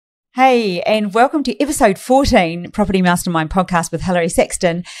Hey, and welcome to episode 14, Property Mastermind podcast with Hilary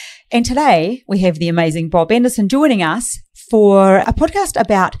Saxton. And today we have the amazing Bob Anderson joining us for a podcast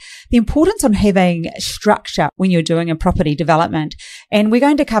about the importance of having structure when you're doing a property development. And we're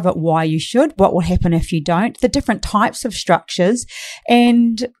going to cover why you should, what will happen if you don't, the different types of structures,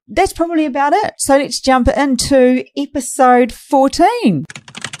 and that's probably about it. So let's jump into episode 14.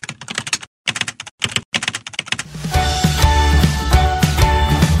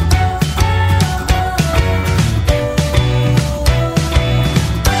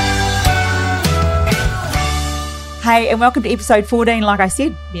 Hey, and welcome to episode 14. Like I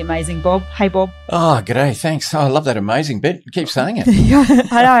said, the amazing Bob. Hey, Bob. Oh, g'day. Thanks. Oh, I love that amazing bit. Keep saying it. Yeah,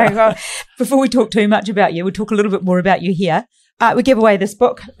 I know. Well, before we talk too much about you, we'll talk a little bit more about you here. We give away this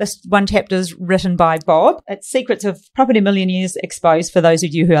book. This one chapter is written by Bob. It's Secrets of Property Millionaires Exposed. For those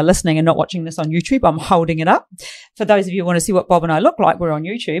of you who are listening and not watching this on YouTube, I'm holding it up. For those of you who want to see what Bob and I look like, we're on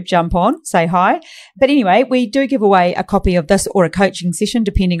YouTube. Jump on, say hi. But anyway, we do give away a copy of this or a coaching session,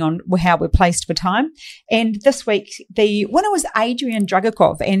 depending on how we're placed for time. And this week, the winner was Adrian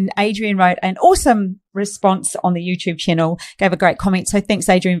Dragakov. And Adrian wrote an awesome response on the YouTube channel, gave a great comment. So thanks,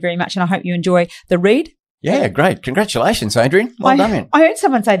 Adrian, very much. And I hope you enjoy the read. Yeah, great. Congratulations, Adrian. Well done, man. I heard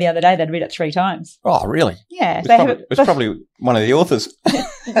someone say the other day they'd read it 3 times. Oh, really? Yeah. It was probably one of the authors.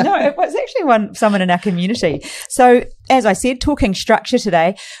 No, it was actually someone in our community. So, as I said, talking structure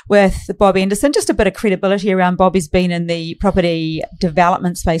today with Bob Anderson, just a bit of credibility around Bob. Has been in the property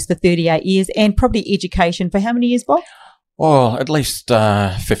development space for 38 years and property education for how many years, Bob? Well, at least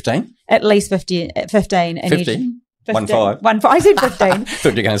 15. At least 15. 50? 15. 1 5. I said 15. I thought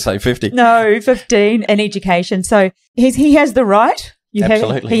you were going to say 50. No, 15 in education. So he has the right.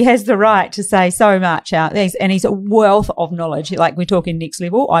 Absolutely. He has the right to say so much out there, and he's a wealth of knowledge. Like we're talking next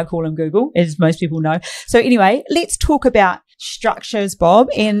level. I call him Google, as most people know. So anyway, let's talk about structures, Bob.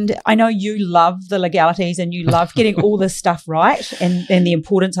 And I know you love the legalities and you love getting all this stuff right and the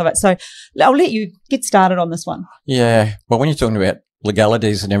importance of it. So I'll let you get started on this one. Yeah. Well, when you're talking about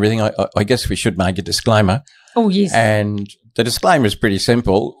legalities and everything, I guess we should make a disclaimer. Oh, yes. And the disclaimer is pretty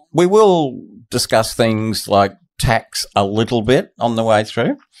simple. We will discuss things like tax a little bit on the way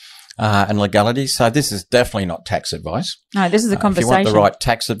through and legalities. So this is definitely not tax advice. No, this is a conversation. If you want the right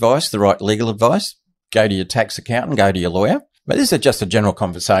tax advice, the right legal advice, go to your tax accountant, go to your lawyer. But this is just a general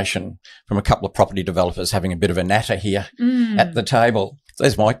conversation from a couple of property developers having a bit of a natter here at the table.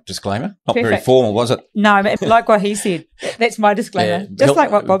 There's my disclaimer. Not Perfect. Very formal, was it? No, but like what he said. That's my disclaimer. Yeah, just like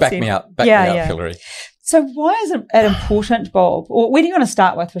what Bob said. Back me up, Hilary. So why is it important, Bob? Or where do you want to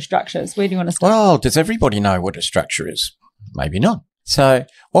start with for structures? Where do you want to start? Well, does everybody know what a structure is? Maybe not. So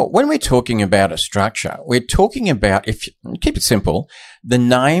when we're talking about a structure, we're talking about, if you keep it simple, the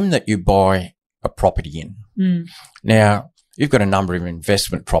name that you buy a property in. Now, you've got a number of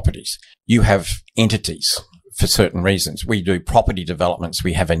investment properties. You have entities for certain reasons. We do property developments.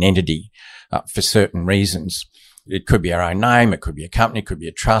 We have an entity for certain reasons. It could be our own name. It could be a company. It could be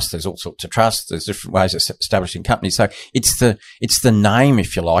a trust. There's all sorts of trusts. There's different ways of establishing companies. So it's the name,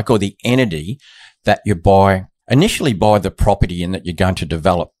 if you like, or the entity that you initially buy the property in that you're going to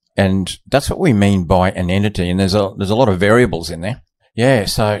develop. And that's what we mean by an entity. And there's a lot of variables in there. Yeah,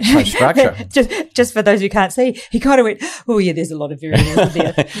 so structure. just for those who can't see, he kind of went, oh, yeah, there's a lot of variables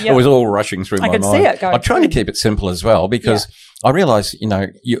there. Yep. It was all rushing through my mind. I could see it going. I'm trying to keep it simple as well because I realise,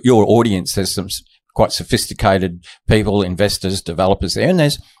 your audience, there's some quite sophisticated people, investors, developers there, and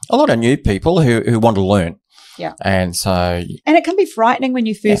there's a lot of new people who want to learn. Yeah. And it can be frightening when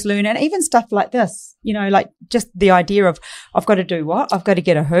you first learn, and even stuff like this, like just the idea of I've got to do what? I've got to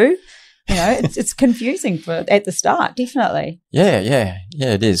get a who? It's confusing at the start, definitely. Yeah,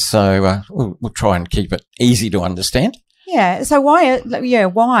 it is. So we'll try and keep it easy to understand. Yeah. So why?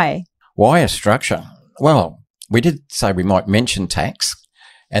 Why a structure? Well, we did say we might mention tax,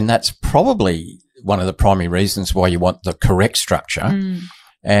 and that's probably one of the primary reasons why you want the correct structure,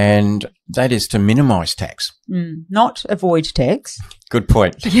 and that is to minimise tax. Not avoid tax. Good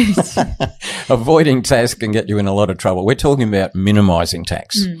point. Yes. Avoiding tax can get you in a lot of trouble. We're talking about minimising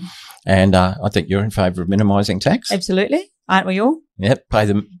tax. And I think you're in favour of minimising tax. Absolutely. Aren't we all? Yep. Pay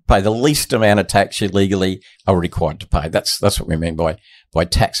the least amount of tax you legally are required to pay. That's what we mean by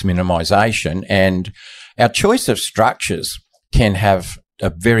tax minimisation. And our choice of structures can have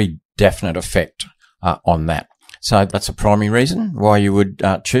a very definite effect on that. So that's a primary reason why you would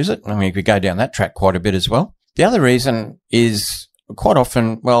choose it. I mean, you could go down that track quite a bit as well. The other reason is quite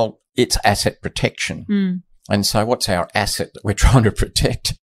often, it's asset protection. And so what's our asset that we're trying to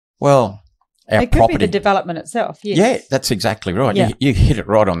protect? Well, our it could property. be the development itself, yes. Yeah, that's exactly right. Yeah. You hit it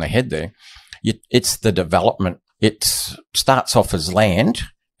right on the head there. It's the development. It starts off as land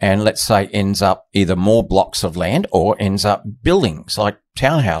and let's say ends up either more blocks of land or ends up buildings like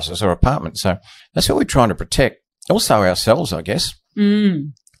townhouses or apartments. So that's what we're trying to protect. Also ourselves, I guess.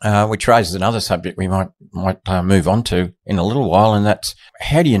 Which raises another subject we might move on to in a little while, and that's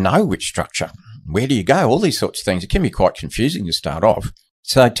how do you know which structure? Where do you go? All these sorts of things. It can be quite confusing to start off.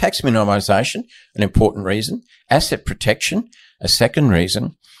 So tax minimisation, an important reason. Asset protection, a second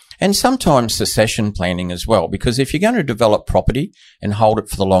reason. And sometimes succession planning as well, because if you're going to develop property and hold it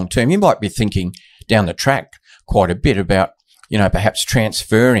for the long term, you might be thinking down the track quite a bit about, perhaps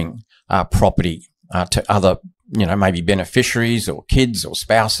transferring property to other, maybe beneficiaries or kids or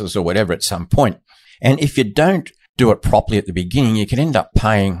spouses or whatever at some point. And if you don't do it properly at the beginning, you can end up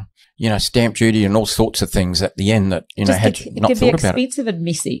paying, stamp duty and all sorts of things at the end that, had not thought about it. It can be expensive and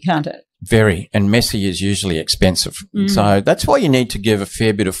messy, can't it? Very. And messy is usually expensive. So that's why you need to give a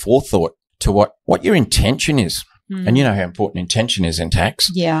fair bit of forethought to what your intention is. And you know how important intention is in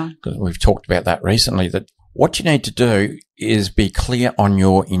tax. Yeah. Because we've talked about that recently, that what you need to do is be clear on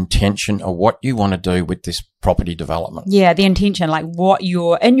your intention of what you want to do with this property development. Yeah, the intention, like what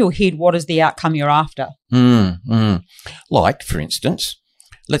you're in your head, what is the outcome you're after? Like, for instance,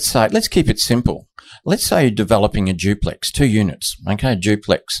 let's keep it simple. Let's say you're developing a duplex, 2 units, okay, a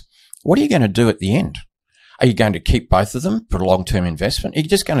duplex. What are you going to do at the end? Are you going to keep both of them for a long-term investment? Are you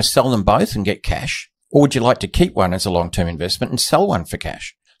just going to sell them both and get cash? Or would you like to keep one as a long-term investment and sell one for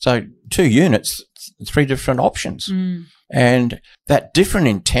cash? So 2 units, 3 different options. And that different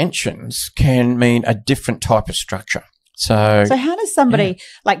intentions can mean a different type of structure. So how does somebody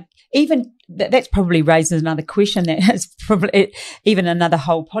that's probably raises another question that has probably even another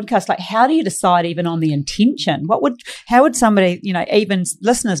whole podcast. Like, how do you decide even on the intention? How would somebody, even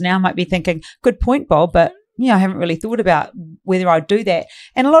listeners now might be thinking, good point, Bob, but I haven't really thought about whether I'd do that.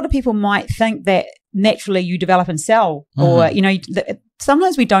 And a lot of people might think that naturally you develop and sell, or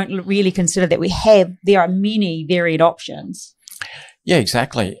sometimes we don't really consider that there are many varied options. Yeah,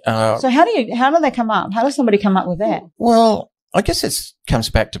 exactly. So how do they come up? How does somebody come up with that? Well, I guess it comes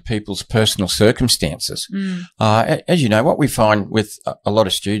back to people's personal circumstances. As you know, what we find with a lot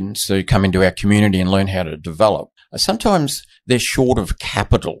of students who come into our community and learn how to develop, sometimes they're short of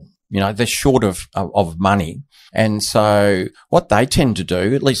capital. They're short of money. And so what they tend to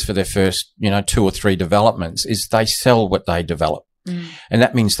do, at least for their first, 2 or 3 developments, is they sell what they develop. And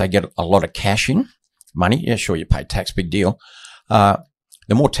that means they get a lot of cash in, money. Yeah, sure, you pay tax, big deal.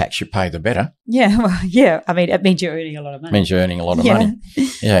 The more tax you pay, the better. Yeah, well, yeah. I mean, it means you're earning a lot of money. It means you're earning a lot of money.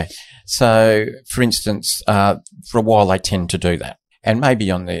 Yeah. So, for instance, for a while they tend to do that. And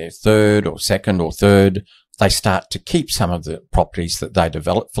maybe on their third or second or third, they start to keep some of the properties that they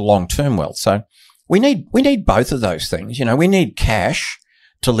develop for long-term wealth. So we need both of those things. We need cash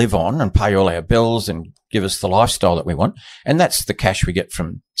to live on and pay all our bills and give us the lifestyle that we want. And that's the cash we get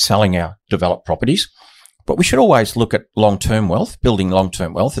from selling our developed properties. But we should always look at long-term wealth, building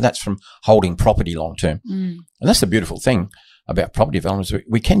long-term wealth, and that's from holding property long-term. And that's the beautiful thing about property development is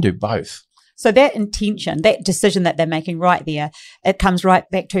we can do both. So that intention, that decision that they're making right there, it comes right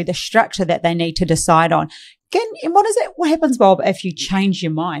back to the structure that they need to decide on. What happens, Bob, if you change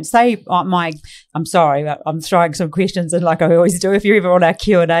your mind? Say, I'm sorry, I'm throwing some questions in like I always do. If you're ever on our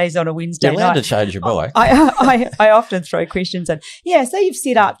Q&As on a Wednesday night. You're allowed to change your mind. I often throw questions in. Yeah, say you've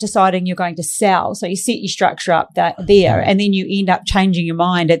set up deciding you're going to sell. So you set your structure up there and then you end up changing your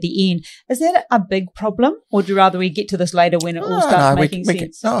mind at the end. Is that a big problem? Or do you rather we get to this later when it all starts making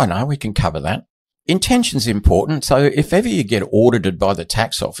sense? We can cover that. Intention's important. So if ever you get audited by the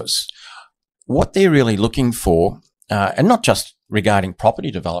tax office, what they're really looking for, and not just regarding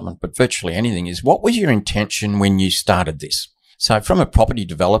property development, but virtually anything, is what was your intention when you started this? So from a property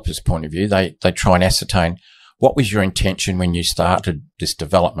developer's point of view, they try and ascertain what was your intention when you started this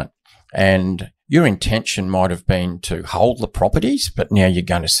development. And your intention might have been to hold the properties, but now you're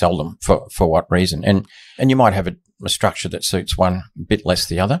going to sell them for what reason? And you might have a structure that suits one a bit less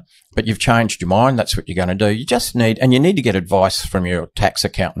the other, but you've changed your mind. That's what you're going to do. You need to get advice from your tax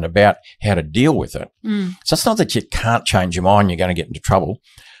accountant about how to deal with it. So it's not that you can't change your mind, you're going to get into trouble,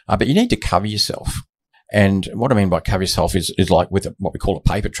 but you need to cover yourself. And what I mean by cover yourself is like with what we call a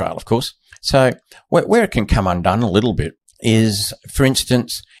paper trail, of course. So where it can come undone a little bit is, for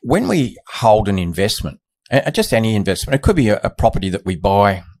instance, when we hold an investment, just any investment, it could be a property that we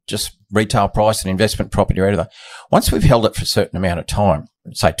buy, just retail price, an investment property or whatever. Once we've held it for a certain amount of time,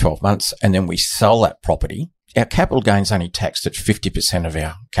 say 12 months, and then we sell that property, our capital gain's only taxed at 50% of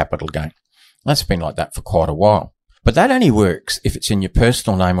our capital gain. That's been like that for quite a while. But that only works if it's in your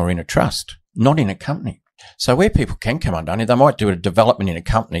personal name or in a trust, not in a company. So where people can come undone, they might do a development in a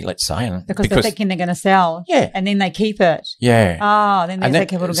company, let's say. Because they're thinking they're going to sell. Yeah. And then they keep it. Yeah. Then there's that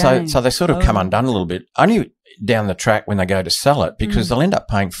capital gain. So they sort of come undone a little bit, only down the track when they go to sell it, because they'll end up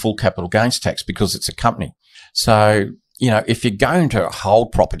paying full capital gains tax because it's a company. So, if you're going to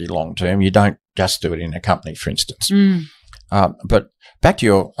hold property long term, you don't just do it in a company, for instance. But back to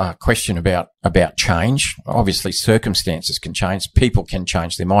your question about change. Obviously, circumstances can change. People can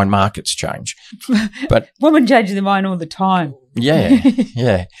change their mind. Markets change. But women change their mind all the time. Yeah,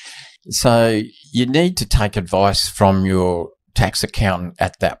 yeah. So you need to take advice from your tax accountant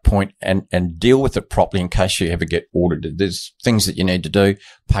at that point and deal with it properly in case you ever get audited. There's things that you need to do,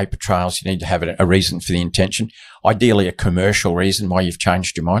 paper trails. You need to have a reason for the intention, ideally a commercial reason why you've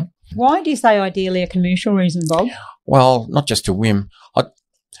changed your mind. Why do you say ideally a commercial reason, Bob? Well, not just a whim. I'll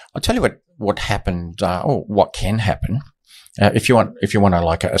tell you what happened, or what can happen. If you want to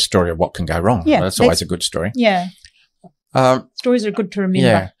like a story of what can go wrong, that's always a good story. Yeah. Stories are good to remember.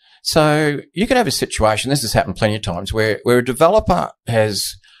 Yeah. So you could have a situation, this has happened plenty of times, where a developer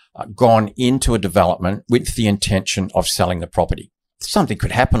has gone into a development with the intention of selling the property. Something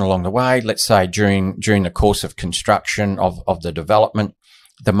could happen along the way. Let's say during the course of construction of the development,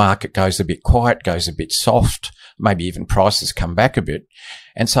 the market goes a bit quiet, goes a bit soft, maybe even prices come back a bit.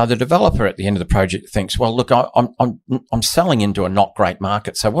 And so the developer at the end of the project thinks, well, look, I'm selling into a not great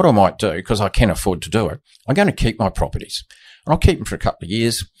market. So what I might do, because I can afford to do it, I'm going to keep my properties. And I'll keep them for a couple of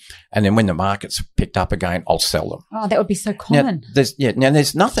years. And then when the market's picked up again, I'll sell them. Oh, that would be so common. Now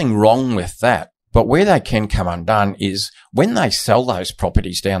there's nothing wrong with that. But where they can come undone is when they sell those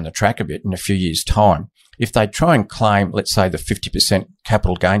properties down the track a bit in a few years' time, if they try and claim, let's say, the 50%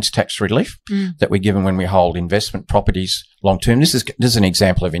 capital gains tax relief that we're given when we hold investment properties long term, this is an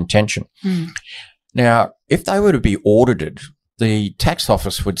example of intention. Now, if they were to be audited, the tax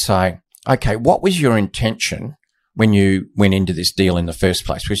office would say, okay, what was your intention when you went into this deal in the first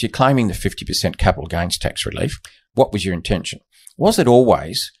place? Because you're claiming the 50% capital gains tax relief. What was your intention? Was it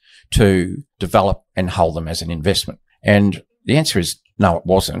always to develop and hold them as an investment? And the answer is no, it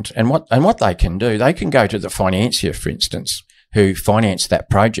wasn't. And what they can do, they can go to the financier, for instance, who financed that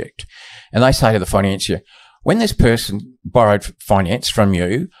project, and they say to the financier, when this person borrowed finance from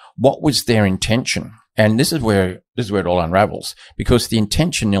you, what was their intention? And this is where it all unravels, because the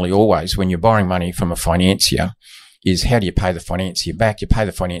intention nearly always when you're borrowing money from a financier is how do you pay the financier back? You pay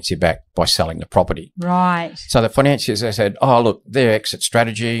the financier back by selling the property. Right. So the financiers, they said, oh, look, their exit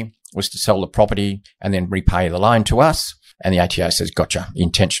strategy was to sell the property and then repay the loan to us. And the ATO says, gotcha, the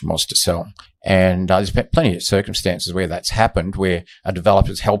intention was to sell. And there's been plenty of circumstances where that's happened, where a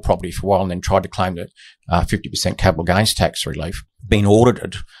developer's held property for a while and then tried to claim the 50% capital gains tax relief, been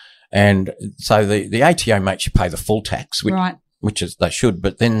audited. And so the ATO makes you pay the full tax, which is they should,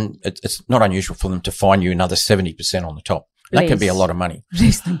 but then it's not unusual for them to fine you another 70% on the top. That can be a lot of money.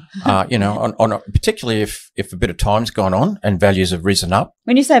 Particularly if a bit of time's gone on and values have risen up.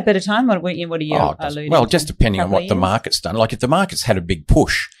 When you say a bit of time, what are you alluding to? Well, just depending on what the market's done. Like if the market's had a big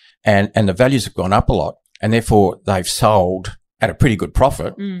push and the values have gone up a lot and therefore they've sold at a pretty good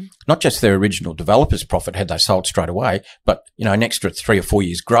profit, not just their original developer's profit had they sold straight away, but, an extra 3 or 4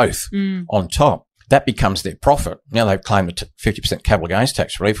 years growth on top. That becomes their profit. Now they've claimed the 50% capital gains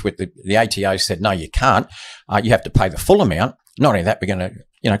tax relief, with the ATO said, no, you can't. You have to pay the full amount. Not only that, we're going to,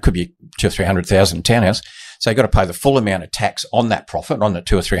 it could be $200,000 or $300,000 townhouse. So you've got to pay the full amount of tax on that profit, on the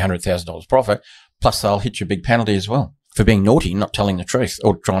 $200,000 or $300,000 profit. Plus they'll hit you a big penalty as well for being naughty, not telling the truth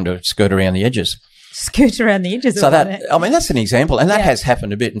or trying to skirt around the edges. Skirt around the edges. So that's an example. And that has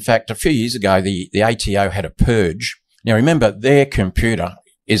happened a bit. In fact, a few years ago, the ATO had a purge. Now remember, their computer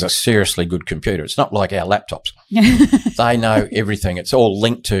is a seriously good computer. It's not like our laptops. They know everything. It's all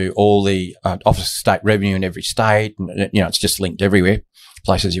linked to all the Office of State Revenue in every state. And, it's just linked everywhere,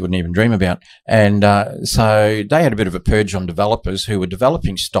 places you wouldn't even dream about. And so they had a bit of a purge on developers who were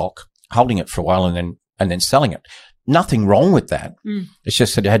developing stock, holding it for a while and then selling it. Nothing wrong with that. It's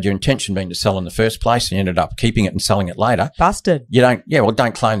just that you had your intention being to sell in the first place and you ended up keeping it and selling it later. Busted.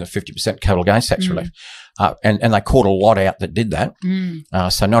 Don't claim the 50% capital gains tax relief. And they caught a lot out that did that.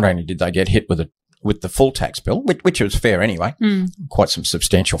 So not only did they get hit with the full tax bill, which was fair anyway, quite some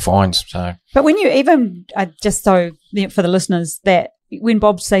substantial fines. So, but when you even, just so for the listeners, that when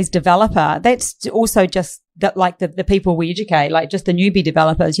Bob says developer, that's also just that, like the people we educate, like just the newbie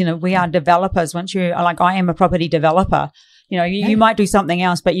developers. We are developers. Once you are like, I am a property developer. You might do something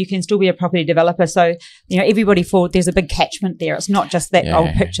else, but you can still be a property developer. So, everybody there's a big catchment there. It's not just that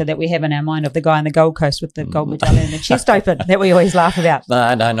old picture that we have in our mind of the guy on the Gold Coast with the gold medallion and the chest open that we always laugh about.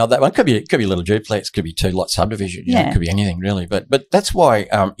 No, not that one. Could be a little duplex, could be 2-lot subdivision. It could be anything really. But that's why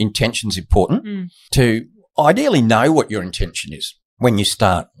intention's important to ideally know what your intention is when you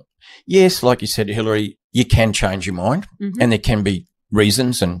start. Yes, like you said, Hilary, you can change your mind, and there can be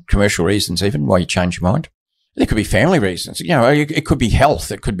reasons and commercial reasons even why you change your mind. There could be family reasons. It could be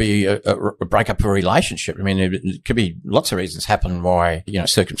health. It could be a breakup of a relationship. I mean, it could be lots of reasons happen why,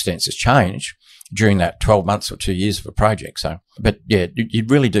 circumstances change during that 12 months or 2 years of a project. So, but yeah, you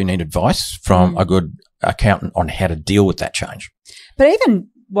really do need advice from a good accountant on how to deal with that change. But even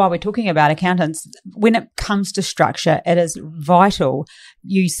while we're talking about accountants, when it comes to structure, it is vital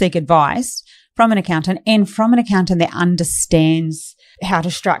you seek advice from an accountant and from an accountant that understands how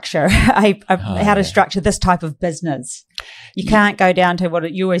to structure structure this type of business. You can't go down to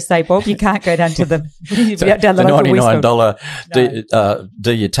what you always say, Bob. You can't go down to the down the $99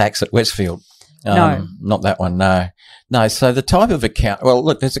 do your tax at Westfield. No, not that one. No. So the type of account. Well,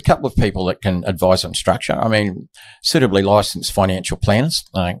 look, there's a couple of people that can advise on structure. I mean, suitably licensed financial planners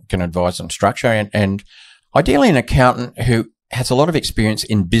can advise on structure, and ideally an accountant who has a lot of experience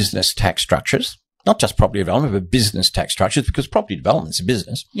in business tax structures. Not just property development, but business tax structures, because property development is a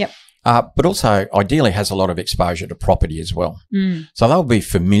business. Yep. But also ideally has a lot of exposure to property as well. So they'll be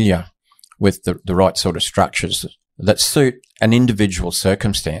familiar with the right sort of structures that suit an individual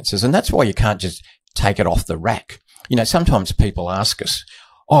circumstances. And that's why you can't just take it off the rack. Sometimes people ask us,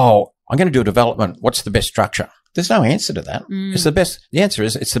 I'm going to do a development. What's the best structure? There's no answer to that. The answer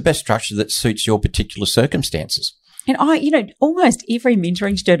is it's the best structure that suits your particular circumstances. And almost every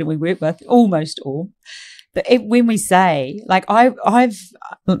mentoring student we work with, almost all, but when we say, like, I've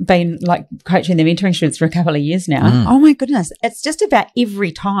been like coaching the mentoring students for a couple of years now. Oh my goodness, it's just about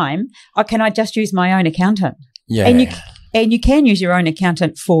every time. Can I just use my own accountant? Yeah. And you can use your own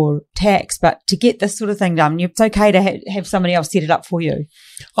accountant for tax, but to get this sort of thing done, it's okay to have somebody else set it up for you.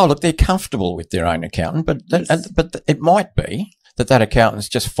 Oh, look, they're comfortable with their own accountant, but it might be that accountant's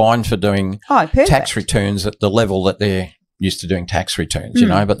just fine for doing tax returns at the level that they're used to doing tax returns,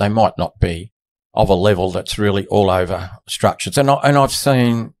 but they might not be of a level that's really all over structures. And I've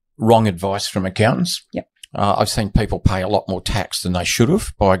seen wrong advice from accountants. Yep. I've seen people pay a lot more tax than they should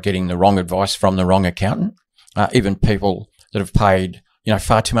have by getting the wrong advice from the wrong accountant. Even people that have paid,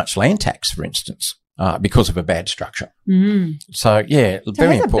 far too much land tax, for instance. Because of a bad structure. So, yeah, very important. It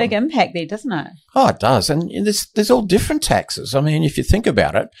has a big impact there, doesn't it? Oh, it does. And there's all different taxes. I mean, if you think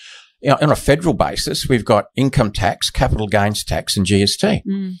about it, on a federal basis, we've got income tax, capital gains tax and GST.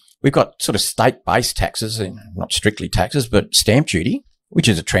 We've got sort of state-based taxes, and not strictly taxes, but stamp duty, which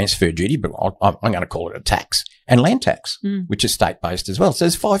is a transfer duty, but I'm going to call it a tax, and land tax, which is state-based as well. So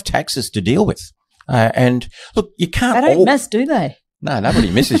there's 5 taxes to deal with. And, look, you can't They don't miss, do they? No, nobody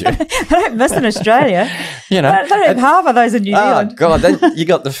misses you. They don't miss in Australia. They don't have half of those in New Zealand. Oh, God. Then you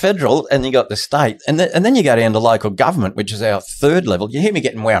got the federal and you got the state. And then you go down to local government, which is our third level. You hear me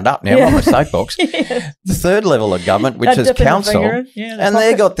getting wound up now on my soapbox. The third level of government, which is council. And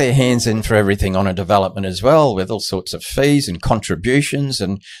they got their hands in for everything on a development as well, with all sorts of fees and contributions.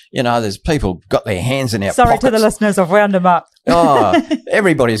 And, there's people got their hands in our pockets. Sorry to the listeners, I've wound them up.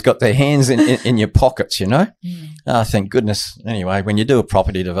 Everybody's got their hands in your pockets, thank goodness. Anyway, when you do a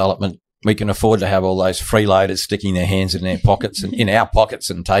property development, we can afford to have all those freeloaders sticking their hands in their pockets and in our pockets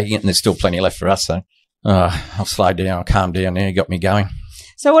and taking it, and there's still plenty left for us. So I'll slow down, I'll calm down now. You got me going.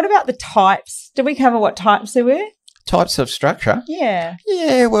 So what about the types? Did we cover what types there were? Types of structure? Yeah.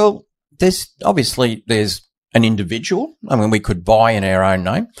 Yeah, well, there's an individual. I mean, we could buy in our own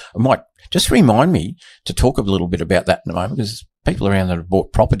name. I might just remind me to talk a little bit about that in a moment, because people around that have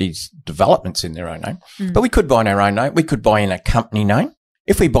bought properties, developments in their own name. But we could buy in our own name. We could buy in a company name.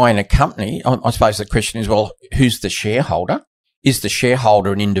 If we buy in a company, I suppose the question is, well, who's the shareholder? Is the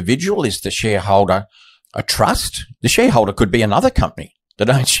shareholder an individual? Is the shareholder a trust? The shareholder could be another company that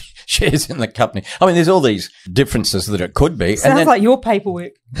owns shares in the company. I mean, there's all these differences that it could be. Sounds like your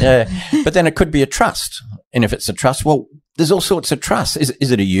paperwork. Yeah, but then it could be a trust. And if it's a trust, well, there's all sorts of trusts.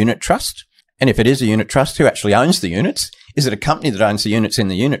 Is it a unit trust? And if it is a unit trust, who actually owns the units? Is it a company that owns the units in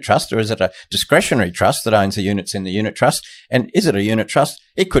the unit trust, or is it a discretionary trust that owns the units in the unit trust? And is it a unit trust?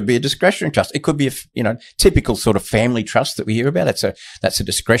 It could be a discretionary trust. It could be a typical sort of family trust that we hear about. That's a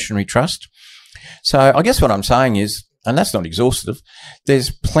discretionary trust. So I guess what I'm saying is and that's not exhaustive,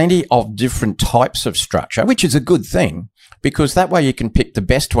 there's plenty of different types of structure, which is a good thing because that way you can pick the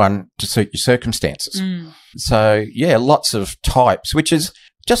best one to suit your circumstances. So, yeah, lots of types, which is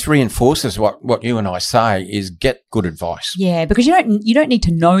just reinforces what you and I say is get good advice. Yeah, because you don't need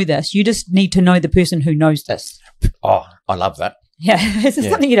to know this. You just need to know the person who knows this. Oh, I love that. Yeah, it's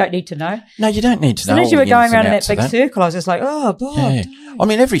something you don't need to know. No, you don't need to know. As soon as you were going around in that big circle, I was just like, oh, Bob. Yeah. I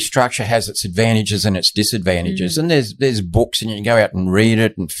mean, every structure has its advantages and its disadvantages, and there's books, and you can go out and read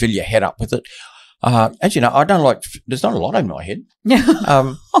it and fill your head up with it. As you know, I don't like. There's not a lot in my head,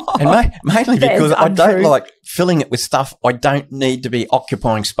 and mainly because I don't like filling it with stuff I don't need to be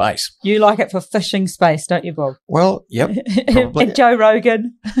occupying space. You like it for fishing space, don't you, Bob? Well, yep, probably. And Joe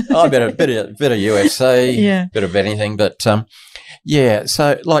Rogan. Oh, bit of UFC, bit of anything, but yeah.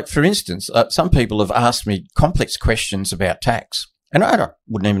 So, like for instance, some people have asked me complex questions about tax, and I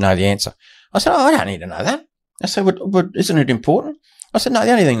wouldn't even know the answer. I said, I don't need to know that. I said, but isn't it important? I said, no,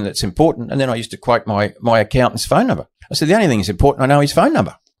 the only thing that's important, and then I used to quote my accountant's phone number. I said, the only thing that's important, I know his phone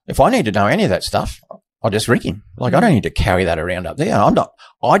number. If I need to know any of that stuff, I'll just ring him. Like, I don't need to carry that around up there.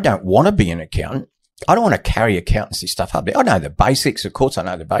 I don't want to be an accountant. I don't want to carry accountancy stuff up there. I know the basics. Of course, I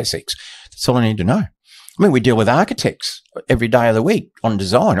know the basics. That's all I need to know. I mean, we deal with architects every day of the week on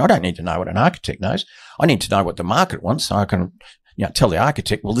design. I don't need to know what an architect knows. I need to know what the market wants so I can tell the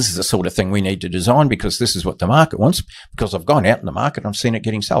architect, well, this is the sort of thing we need to design because this is what the market wants, because I've gone out in the market and I've seen it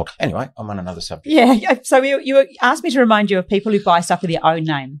getting sold. Anyway, I'm on another subject. Yeah. So you asked me to remind you of people who buy stuff with their own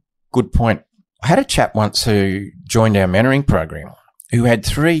name. Good point. I had a chap once who joined our mentoring program who had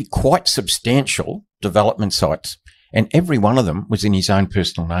 3 quite substantial development sites, and every one of them was in his own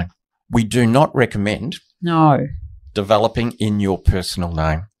personal name. We do not recommend developing in your personal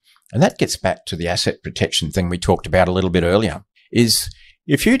name. And that gets back to the asset protection thing we talked about a little bit earlier. Is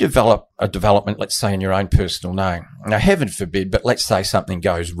if you develop a development, let's say in your own personal name, now heaven forbid, but let's say something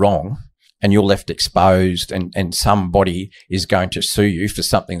goes wrong and you're left exposed and somebody is going to sue you for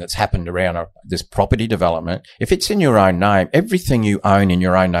something that's happened around this property development. If it's in your own name, everything you own in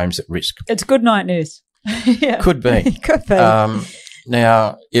your own name's at risk. It's good night news. Yeah. Could be. Could be.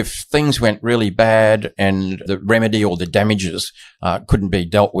 Now, if things went really bad and the remedy or the damages couldn't be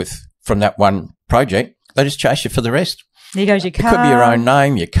dealt with from that one project, they just chase you for the rest. There goes your car. It could be your own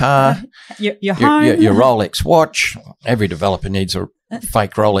name, your car, your home, your Rolex watch. Every developer needs a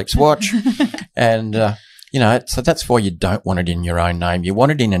fake Rolex watch. And, so that's why you don't want it in your own name. You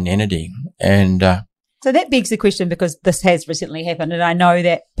want it in an entity. And so that begs the question, because this has recently happened, and I know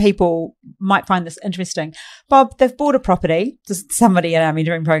that people might find this interesting. Bob, they've bought a property. Somebody in our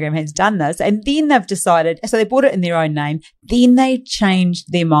mentoring program has done this, and then they've decided, so they bought it in their own name, then they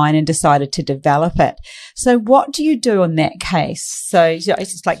changed their mind and decided to develop it. So what do you do in that case? So it's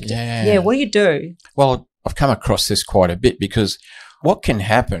just like, what do you do? Well, I've come across this quite a bit, because what can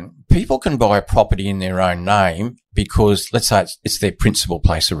happen, people can buy a property in their own name because, let's say it's their principal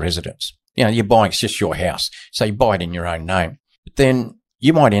place of residence. You're buying, it's just your house. So you buy it in your own name. But then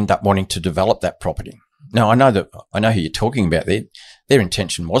you might end up wanting to develop that property. Now, I know who you're talking about there. Their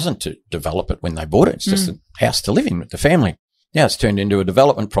intention wasn't to develop it when they bought it. It's just a house to live in with the family. Now it's turned into a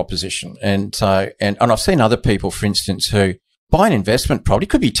development proposition. And I've seen other people, for instance, who buy an investment property,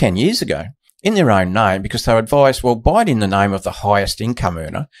 could be 10 years ago, in their own name, because they were advised, well, buy it in the name of the highest income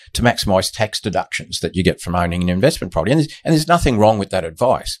earner to maximise tax deductions that you get from owning an investment property. And there's nothing wrong with that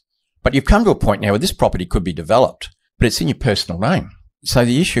advice. But you've come to a point now where this property could be developed, but it's in your personal name. So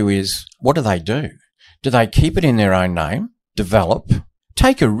the issue is, what do they do? Do they keep it in their own name, develop,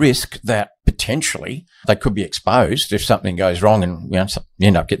 take a risk that potentially they could be exposed if something goes wrong and you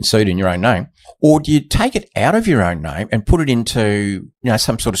end up getting sued in your own name? Or do you take it out of your own name and put it into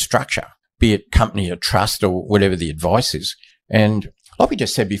some sort of structure, be it company or trust or whatever the advice is? And like we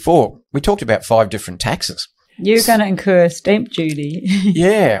just said before, we talked about 5 different taxes. You're going to incur stamp duty.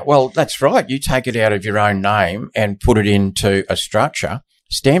 Yeah, well, that's right. You take it out of your own name and put it into a structure.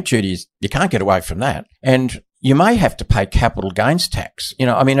 Stamp duty you can't get away from that. And you may have to pay capital gains tax.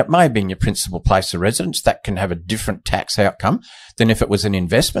 It may have been your principal place of residence. That can have a different tax outcome than if it was an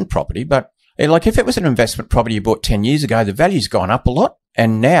investment property. But like if it was an investment property you bought 10 years ago, the value's gone up a lot.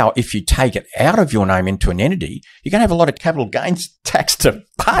 And now if you take it out of your name into an entity, you're going to have a lot of capital gains tax to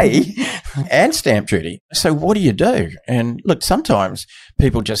pay and stamp duty. So what do you do? And look, sometimes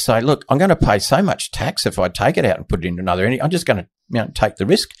people just say, look, I'm going to pay so much tax if I take it out and put it into another entity. I'm just going to take the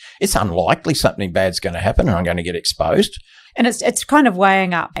risk. It's unlikely something bad's going to happen and I'm going to get exposed. And it's kind of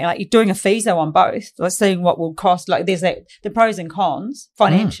weighing up, like you're doing a FISO on both, like seeing what will cost, like there's the pros and cons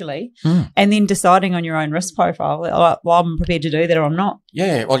financially, and then deciding on your own risk profile, like, well, I'm prepared to do that or I'm not.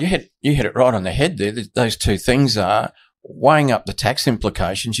 Yeah, well, you hit it right on the head there. Those two things are weighing up the tax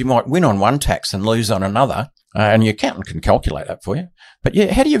implications. You might win on one tax and lose on another, and your accountant can calculate that for you. But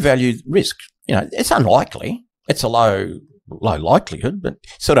yeah, how do you value risk? It's unlikely. It's a low likelihood, but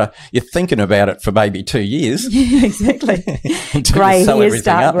sort of you're thinking about it for maybe 2 years. Yeah, exactly. Grey hairs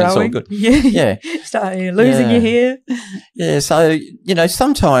start growing. It's all good. Yeah. Start losing your hair. Yeah, so,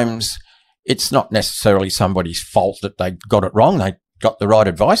 sometimes it's not necessarily somebody's fault that they got it wrong. They got the right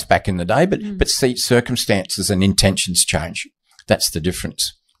advice back in the day, but see, circumstances and intentions change. That's the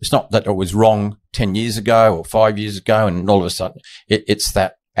difference. It's not that it was wrong 10 years ago or 5 years ago and all of a sudden it's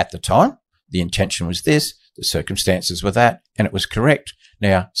that at the time the intention was this, the circumstances were that, and it was correct.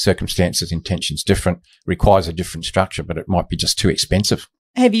 Now, circumstances, intentions different, requires a different structure, but it might be just too expensive.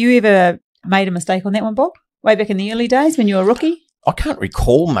 Have you ever made a mistake on that one, Bob? Way back in the early days when you were a rookie? I can't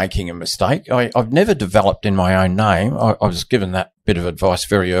recall making a mistake. I've never developed in my own name. I was given that bit of advice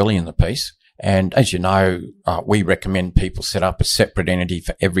very early in the piece. And as you know, we recommend people set up a separate entity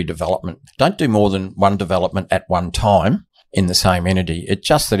for every development. Don't do more than one development at one time in the same entity. It's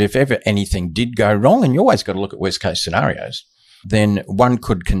just that if ever anything did go wrong, and you always got to look at worst case scenarios, then one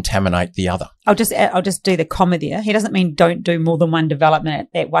could contaminate the other. I'll just do the comma there. He doesn't mean don't do more than one development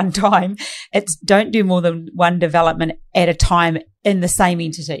at one time. It's don't do more than one development at a time in the same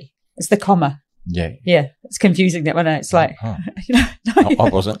entity. It's the comma. Yeah. Yeah. It's confusing, that one. It's like, no. I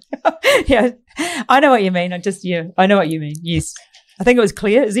wasn't. Yeah. I know what you mean. I know what you mean. Yes. I think it was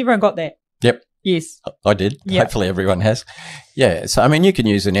clear. Has everyone got that? Yep. Yes. I did. Yep. Hopefully everyone has. Yeah. So, you can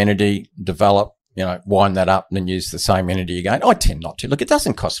use an entity, develop, wind that up and then use the same entity again. I tend not to. Look, it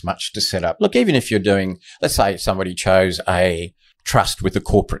doesn't cost much to set up. Look, even if you're doing, let's say somebody chose a trust with a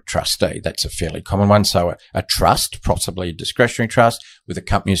corporate trustee, that's a fairly common one. So a trust, possibly a discretionary trust with a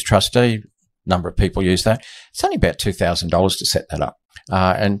company as trustee, number of people use that. It's only about $2,000 to set that up.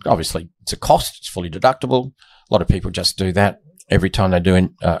 And obviously it's a cost. It's fully deductible. A lot of people just do that every time they're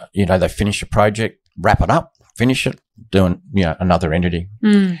doing, they finish a project, wrap it up, finish it, doing, another entity.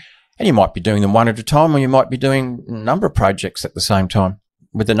 And you might be doing them one at a time, or you might be doing a number of projects at the same time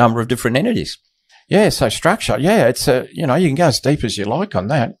with a number of different entities. Yeah, so structure, it's you can go as deep as you like on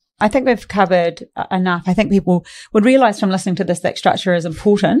that. I think we've covered enough. I think people would realise from listening to this that structure is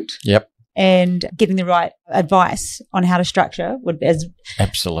important. Yep. And getting the right advice on how to structure would be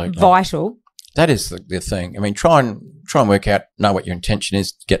absolutely vital. That is the thing. Try and work out, know what your intention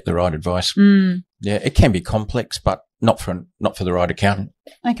is, get the right advice. Yeah, it can be complex, but not for the right accountant.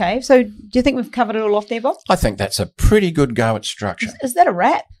 Okay, so do you think we've covered it all off there, Bob? I think that's a pretty good go at structure. Is that a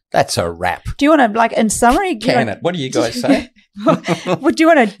wrap? That's a wrap. Do you want to, in summary? Can it? What do you guys say? What do you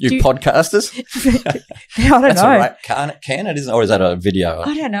want to? You podcasters? I don't that's know. A wrap. Can it? Or is that a video?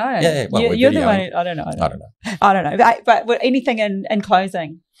 I don't know. Yeah, you're the one. I don't know. But anything in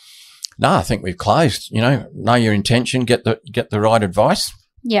closing? No, I think we've closed. Know your intention, get the right advice.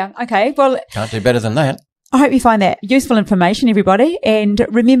 Yeah. Okay. Well, can't do better than that. I hope you find that useful information, everybody. And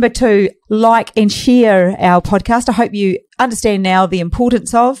remember to like and share our podcast. I hope you understand now the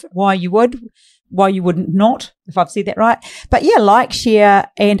importance of why you wouldn't not, if I've said that right. But yeah, like, share,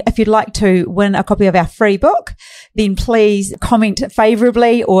 and if you'd like to win a copy of our free book, then please comment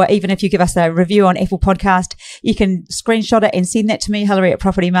favourably, or even if you give us a review on Apple Podcast, you can screenshot it and send that to me, Hilary at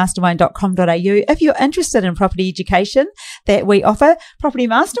propertymastermind.com.au. If you're interested in property education that we offer,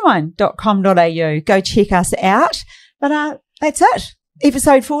 propertymastermind.com.au. Go check us out. But that's it.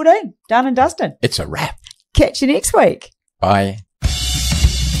 Episode 14, done and dusted. It's a wrap. Catch you next week. Bye.